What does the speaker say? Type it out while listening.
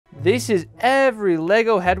This is every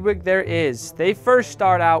Lego Hedwig there is. They first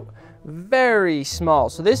start out very small.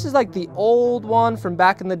 So this is like the old one from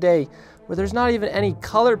back in the day where there's not even any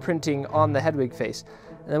color printing on the Hedwig face.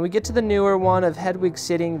 And then we get to the newer one of Hedwig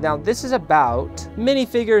sitting. Now this is about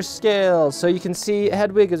minifigure scale. So you can see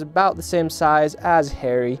Hedwig is about the same size as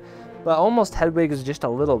Harry, but almost Hedwig is just a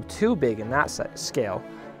little too big in that scale.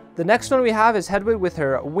 The next one we have is Hedwig with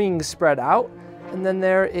her wings spread out. And then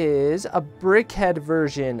there is a brickhead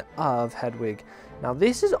version of Hedwig. Now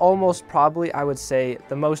this is almost probably, I would say,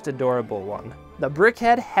 the most adorable one. The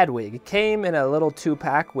brickhead Hedwig came in a little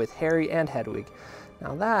 2-pack with Harry and Hedwig.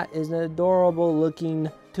 Now that is an adorable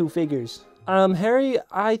looking 2 figures. Harry,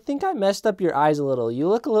 I think I messed up your eyes a little. You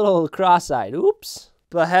look a little cross-eyed, oops.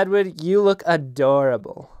 But Hedwig, you look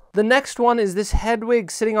adorable. The next one is this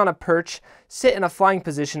Hedwig sitting on a perch, sit in a flying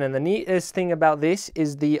position, and the neatest thing about this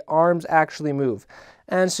is the arms actually move.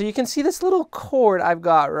 And so you can see this little cord I've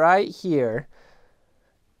got right here,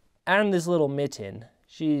 and this little mitten.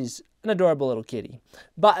 She's an adorable little kitty.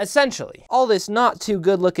 But essentially, all this not too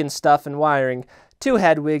good looking stuff and wiring to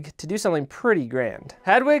Hedwig to do something pretty grand.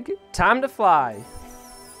 Hedwig, time to fly.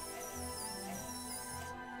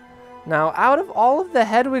 Now, out of all of the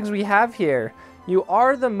Hedwigs we have here, you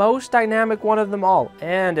are the most dynamic one of them all,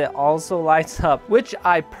 and it also lights up, which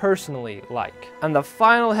I personally like. And the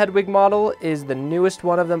final Hedwig model is the newest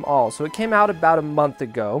one of them all, so it came out about a month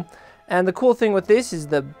ago. And the cool thing with this is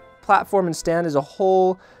the platform and stand is a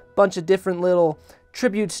whole bunch of different little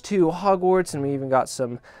tributes to Hogwarts, and we even got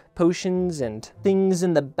some potions and things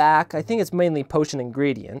in the back. I think it's mainly potion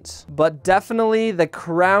ingredients, but definitely the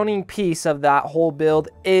crowning piece of that whole build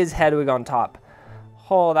is Hedwig on top.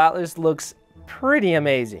 Oh, that just looks pretty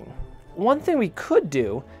amazing. One thing we could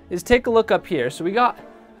do is take a look up here. So we got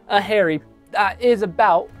a Harry that is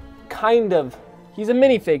about he's a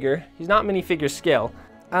minifigure. He's not minifigure scale.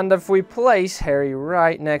 And if we place Harry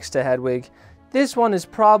right next to Hedwig, this one is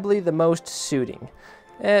probably the most suiting.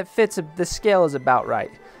 It fits, the scale is about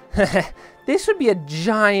right. This would be a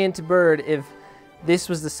giant bird if this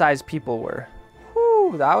was the size people were.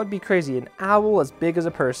 Whew, that would be crazy. An owl as big as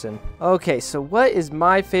a person. Okay, so what is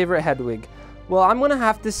my favorite Hedwig? Well, I'm gonna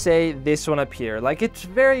have to say this one up here. Like, it's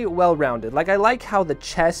very well-rounded. Like, I like how the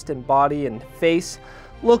chest and body and face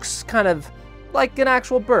looks kind of like an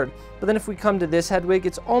actual bird. But then if we come to this Hedwig,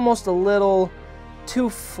 it's almost a little too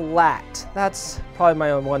flat. That's probably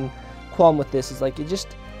my own one qualm with this, is like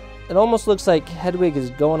it almost looks like Hedwig is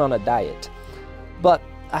going on a diet. But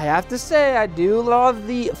I have to say, I do love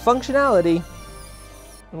the functionality.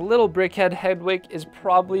 Little brickhead Hedwig is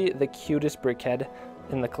probably the cutest brickhead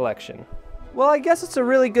in the collection. Well, I guess it's a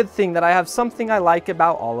really good thing that I have something I like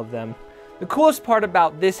about all of them. The coolest part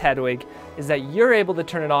about this Hedwig is that you're able to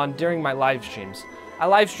turn it on during my live streams. I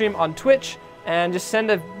live stream on Twitch, and just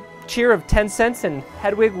send a cheer of 10 cents and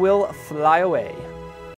Hedwig will fly away.